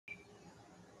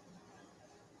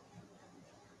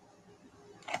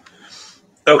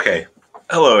Okay.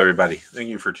 Hello, everybody. Thank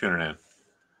you for tuning in.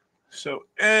 So,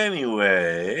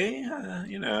 anyway,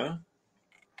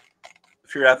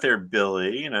 if you're out there,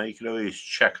 Billy, you can always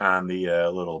check on the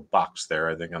little box there.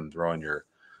 I think I'm throwing your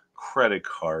credit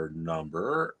card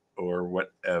number or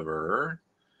whatever.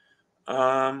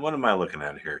 What am I looking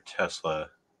at here? Tesla.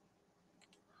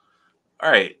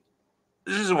 All right.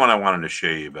 This is the one I wanted to show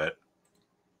you, but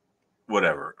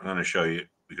whatever. I'm going to show you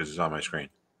because it's on my screen.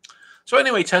 So,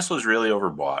 anyway, Tesla's really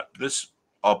overbought. This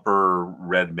upper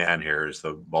red band here is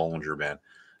the Bollinger Band.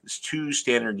 It's 2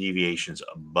 standard deviations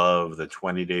above the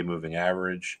 20-day moving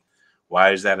average.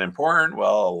 Why is that important?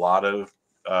 Well, a lot of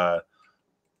uh,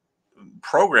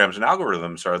 programs and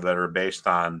algorithms that are based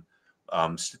on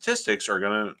statistics are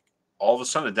going to all of a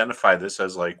sudden identify this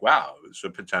as like, wow, it's a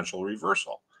potential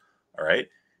reversal. All right.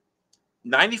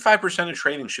 95% of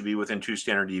trading should be within 2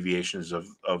 standard deviations of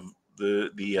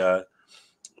the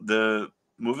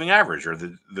moving average or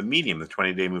the medium, the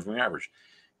 20-day moving average.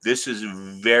 This is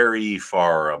very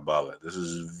far above it. This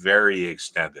is very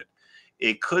extended.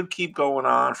 It could keep going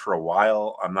on for a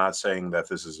while. I'm not saying that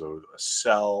this is a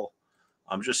sell.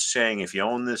 I'm just saying if you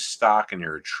own this stock and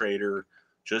you're a trader,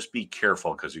 just be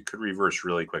careful because it could reverse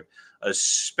really quick,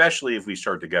 especially if we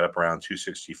start to get up around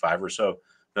 265 or so,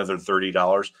 another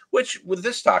 $30, which with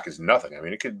this stock is nothing. I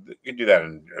mean, it could do that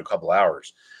in a couple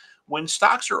hours. When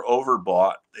stocks are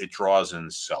overbought, it draws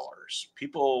in sellers.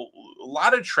 A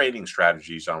lot of trading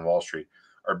strategies on Wall Street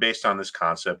are based on this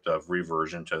concept of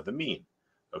reversion to the mean.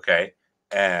 Okay.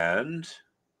 And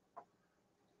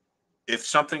if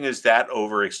something is that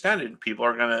overextended, people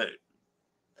are going to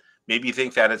maybe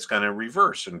think that it's going to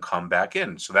reverse and come back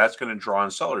in. So that's going to draw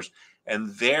in sellers,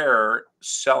 and their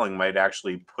selling might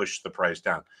actually push the price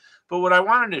down. But what I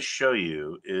wanted to show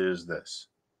you is this,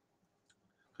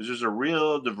 because there's a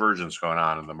real divergence going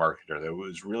on in the market there that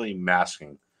was really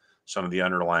masking some of the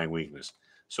underlying weakness.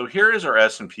 So here is our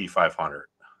S&P 500.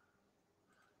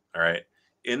 All right.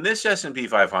 In this S&P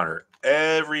 500,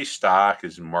 every stock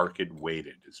is market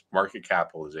weighted. It's market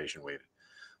capitalization weighted.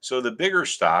 So the bigger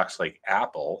stocks like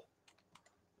Apple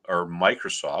or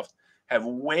Microsoft have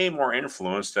way more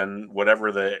influence than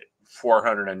whatever the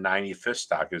 495th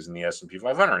stock is in the S&P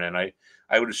 500. And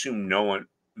I would assume no one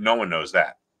knows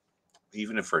that,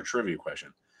 even if for a trivia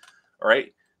question. All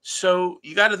right. So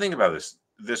you got to think about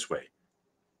this way.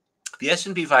 The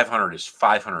S&P 500 is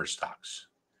 500 stocks.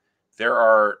 There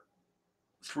are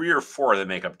 3 or 4 that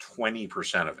make up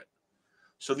 20% of it.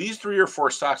 So these 3 or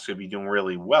 4 stocks could be doing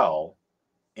really well,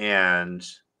 and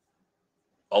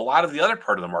a lot of the other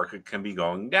part of the market can be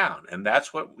going down. And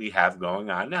that's what we have going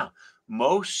on now.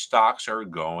 Most stocks are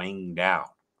going down.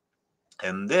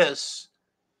 And this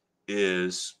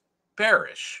is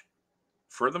bearish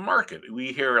for the market.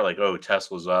 We hear like, oh,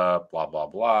 Tesla's up, blah, blah,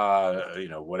 blah,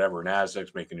 whatever,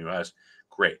 NASDAQ's making new highs.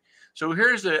 Great. So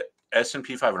here's the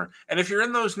S&P 500. And if you're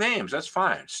in those names, that's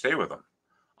fine. Stay with them.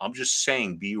 I'm just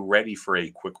saying be ready for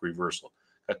a quick reversal.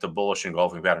 Got the bullish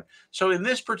engulfing pattern. So in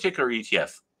this particular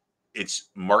ETF, it's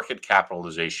market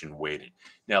capitalization weighted.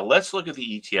 Now let's look at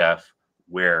the ETF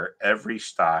where every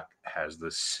stock has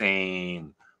the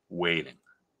same weighting.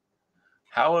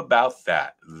 How about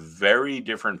that? Very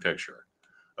different picture.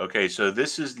 Okay, so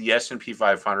this is the S&P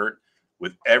 500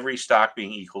 with every stock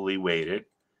being equally weighted,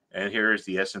 and here is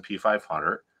the S&P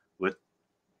 500 with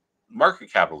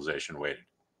market capitalization weighted.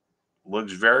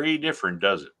 Looks very different,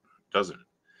 doesn't it?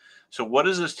 So what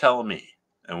does this tell me,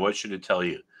 and what should it tell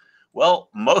you? Well,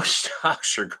 most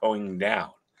stocks are going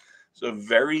down. It's a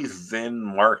very thin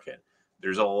market.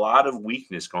 There's a lot of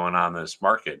weakness going on in this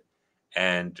market,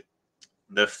 and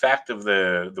the fact of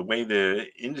the way the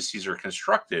indices are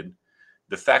constructed,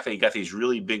 the fact that you got these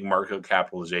really big market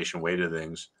capitalization weighted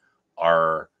things,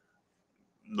 are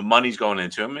the money's going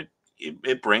into them.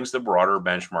 It brings the broader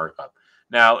benchmark up.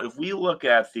 Now, if we look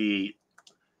at the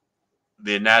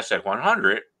NASDAQ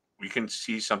 100, we can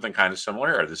see something kind of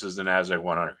similar here. This is the NASDAQ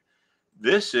 100.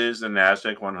 This is the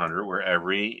NASDAQ 100 where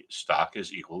every stock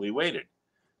is equally weighted.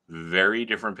 Very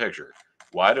different picture.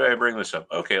 Why do I bring this up?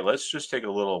 Okay, let's just take a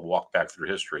little walk back through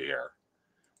history here.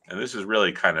 And this is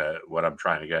really kind of what I'm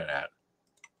trying to get at.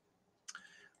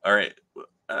 All right.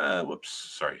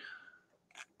 Whoops. Sorry.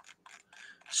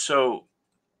 So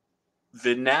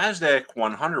the NASDAQ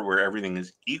 100, where everything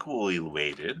is equally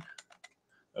weighted,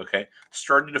 okay,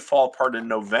 started to fall apart in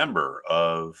November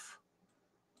of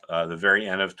the very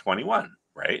end of 21,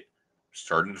 right?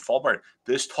 Started to fall apart.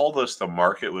 This told us the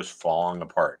market was falling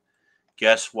apart.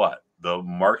 Guess what? The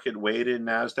market weighted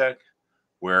NASDAQ,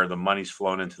 where the money's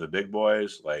flown into the big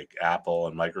boys like Apple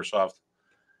and Microsoft,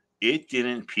 it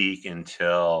didn't peak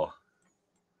until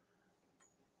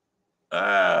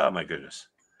Oh, my goodness.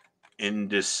 In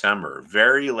December,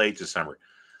 very late December.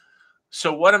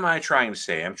 So what am I trying to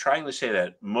say? I'm trying to say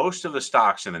that most of the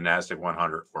stocks in the NASDAQ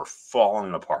 100 were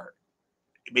falling apart.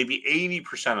 Maybe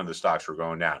 80% of the stocks were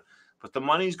going down. But the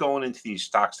money's going into these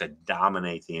stocks that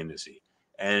dominate the indice,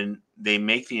 and they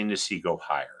make the indice go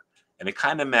higher. And it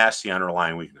kind of masks the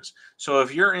underlying weakness. So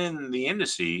if you're in the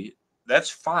indice, that's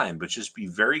fine, but just be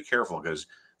very careful because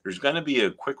there's going to be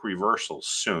a quick reversal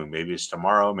soon. Maybe it's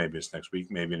tomorrow, maybe it's next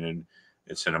week, maybe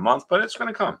it's in a month, but it's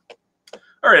going to come.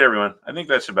 All right, everyone. I think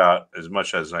that's about as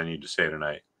much as I need to say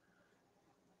tonight.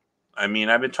 I mean,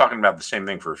 I've been talking about the same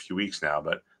thing for a few weeks now,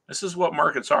 but this is what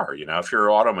markets are. You know, if you're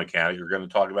an auto mechanic, you're going to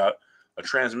talk about a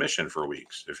transmission for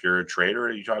weeks. If you're a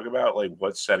trader, you talk about like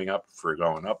what's setting up for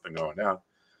going up and going down.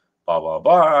 Blah, blah,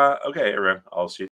 blah. Okay, everyone. I'll see you.